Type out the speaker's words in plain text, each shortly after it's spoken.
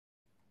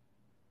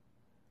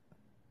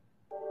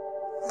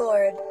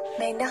Lord,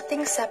 may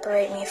nothing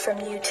separate me from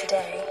you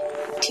today.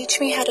 Teach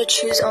me how to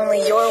choose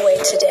only your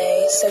way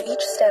today, so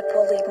each step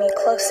will lead me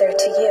closer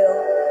to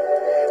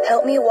you.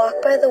 Help me walk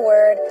by the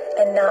word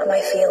and not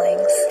my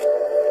feelings.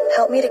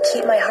 Help me to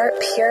keep my heart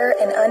pure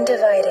and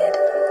undivided.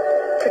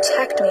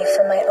 Protect me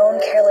from my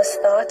own careless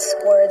thoughts,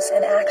 words,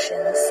 and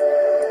actions.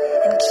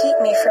 And keep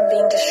me from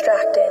being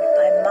distracted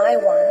by my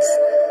wants,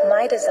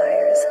 my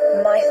desires,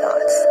 my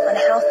thoughts on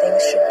how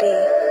things should be.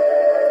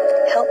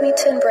 Help me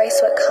to embrace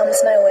what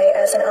comes my way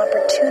as an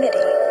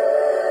opportunity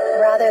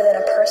rather than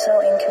a personal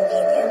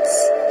inconvenience.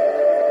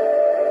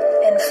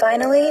 And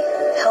finally,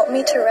 help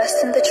me to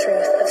rest in the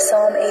truth of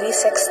Psalm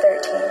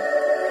 86:13.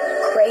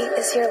 Great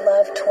is your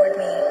love toward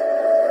me.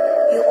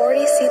 You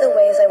already see the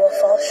ways I will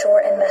fall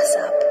short and mess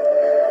up.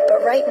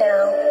 But right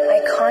now,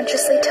 I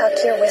consciously tuck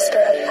your whisper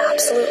of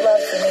absolute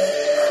love for me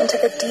into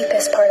the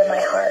deepest part of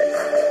my heart.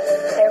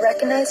 I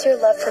recognize your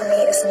love for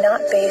me is not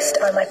based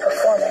on my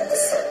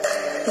performance.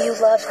 You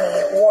love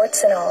me,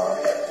 warts and all.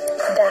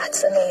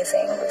 That's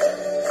amazing.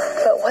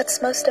 But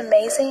what's most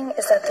amazing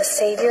is that the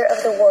Savior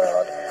of the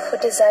world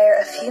would desire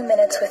a few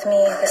minutes with me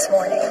this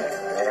morning.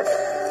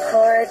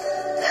 Lord,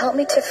 help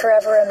me to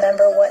forever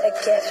remember what a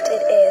gift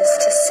it is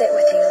to sit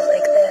with you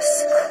like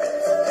this.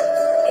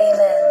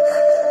 Amen.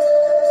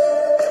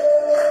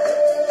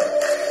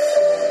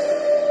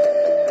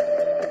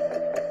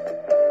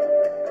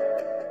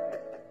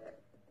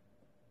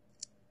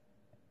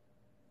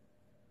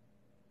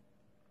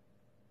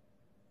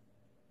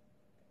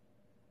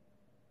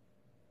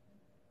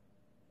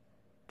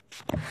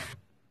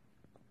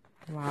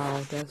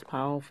 Wow, that's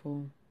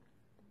powerful.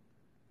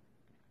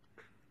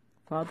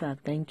 Father, I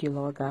thank you,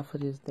 Lord God, for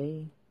this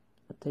day.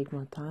 I take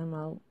my time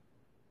out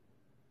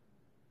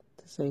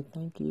to say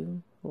thank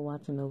you for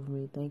watching over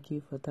me. Thank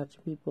you for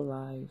touching people's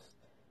lives.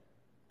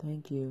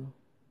 Thank you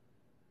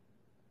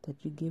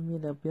that you give me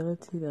the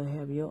ability to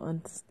have your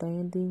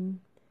understanding,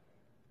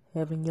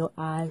 having your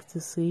eyes to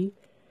see,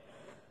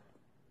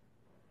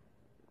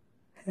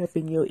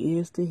 having your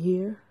ears to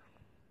hear,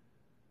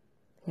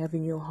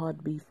 having your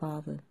heart beat,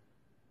 Father.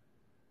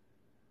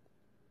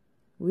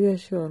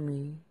 Reassure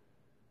me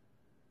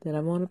that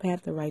I'm on a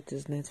path to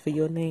righteousness for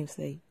your name's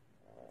sake.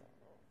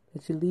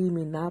 That you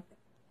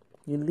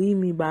lead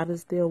me by the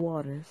still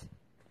waters,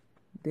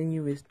 then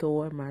you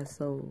restore my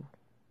soul.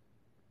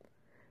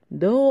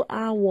 Though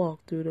I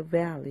walk through the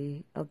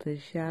valley of the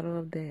shadow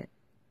of death,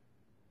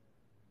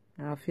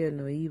 I'll fear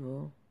no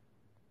evil,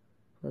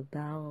 for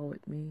thou art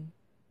with me,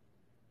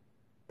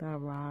 thy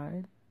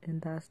rod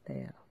and thy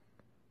staff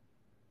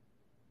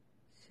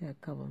shall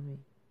cover me.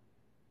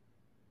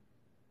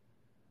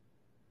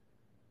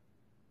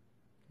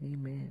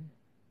 Amen.